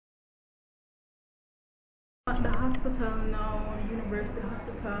At the hospital now, University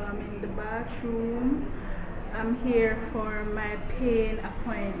Hospital. I'm in the bathroom. I'm here for my pain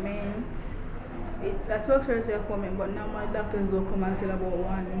appointment. It's a 12:30 appointment, but now my doctors don't come until about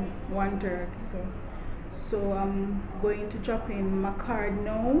 1:30. So I'm going to drop in my card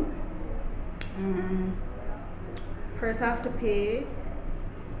now. First I have to pay.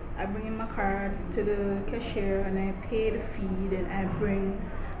 I bring in my card to the cashier and I pay the fee. Then I bring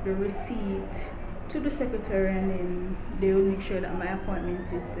the receipt to the secretary, and then they will make sure that my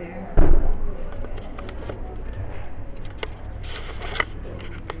appointment is there.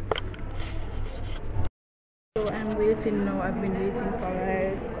 So I'm waiting now. I've been waiting for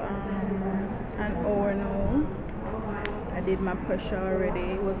like an hour now. I did my pressure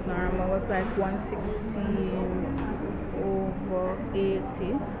already. It was normal. It was like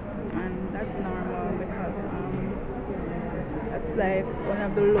 116/80, and that's normal because that's like one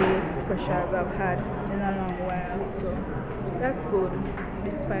of the lowest pressures I've had in a long while. So that's good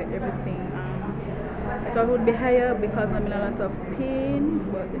despite everything. I thought it would be higher because I'm in a lot of pain,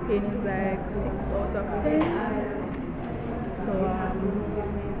 but the pain is like 6/10. So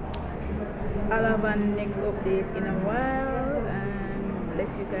I'll have a next update in a while and let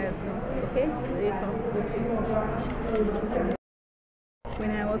you guys know. Okay, later.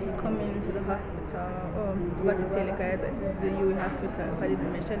 When I was coming to the hospital, I forgot to tell you guys that this is the UE hospital. I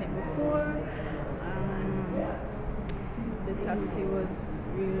didn't mention it before. The taxi was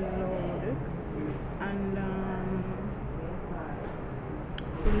really loud, and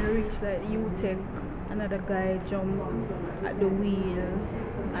when we reached like U-Tech, another guy jumped at the wheel,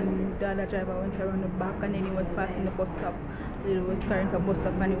 and the other driver went around the back, and then he was passing the bus stop. He was carrying a bus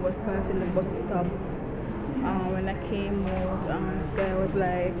stop, and he was passing the bus stop. When I came out, this guy was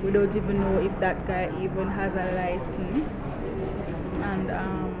like, we don't even know if that guy even has a license. And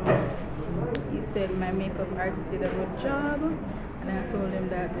he said my makeup artist did a good job, and I told him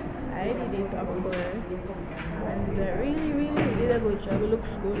that I did it, of course. And he said, really, you did a good job. It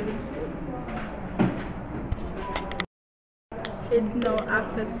looks good, It's now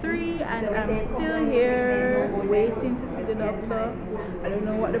after 3 and I'm still here waiting to see the doctor. I don't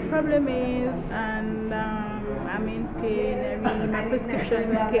know what the problem is, and I'm in pain. I really need my prescriptions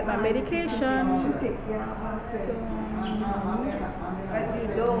and I get my medication.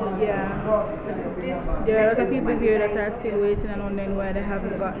 So yeah, there are a lot of people here that are still waiting and wondering why they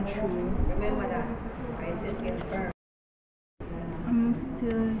haven't gotten through. I'm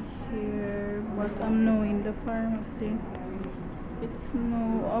still here, but I'm now in the pharmacy. It's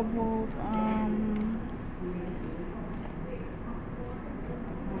now about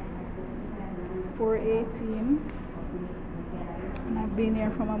 4:18, and I've been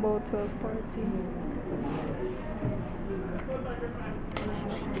here from about 12:40.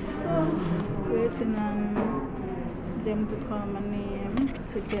 So waiting on them to call my name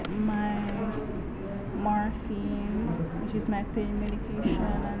to get my morphine, which is my pain medication,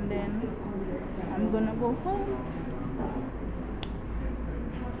 and then I'm gonna go home.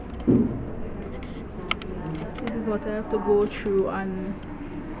 This is what I have to go through, and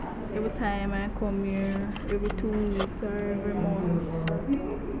every time I come here, every 2 weeks or every month,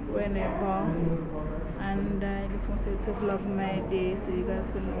 whenever. And I just wanted to vlog my day so you guys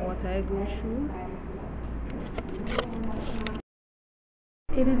can know what I go through.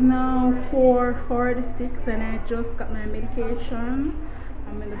 It is now 4:46 and I just got my medication.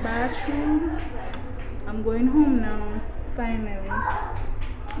 I'm in the bathroom. I'm going home now, finally.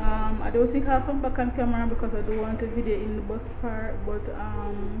 I don't think I'll come back on camera because I don't want to video in the bus part, but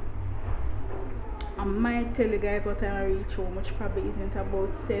I might tell you guys what time I reach home, which probably isn't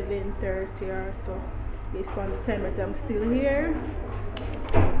about 7:30 or so, based on the time that I'm still here.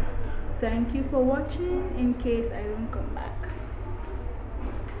 Thank you for watching in case I don't come back.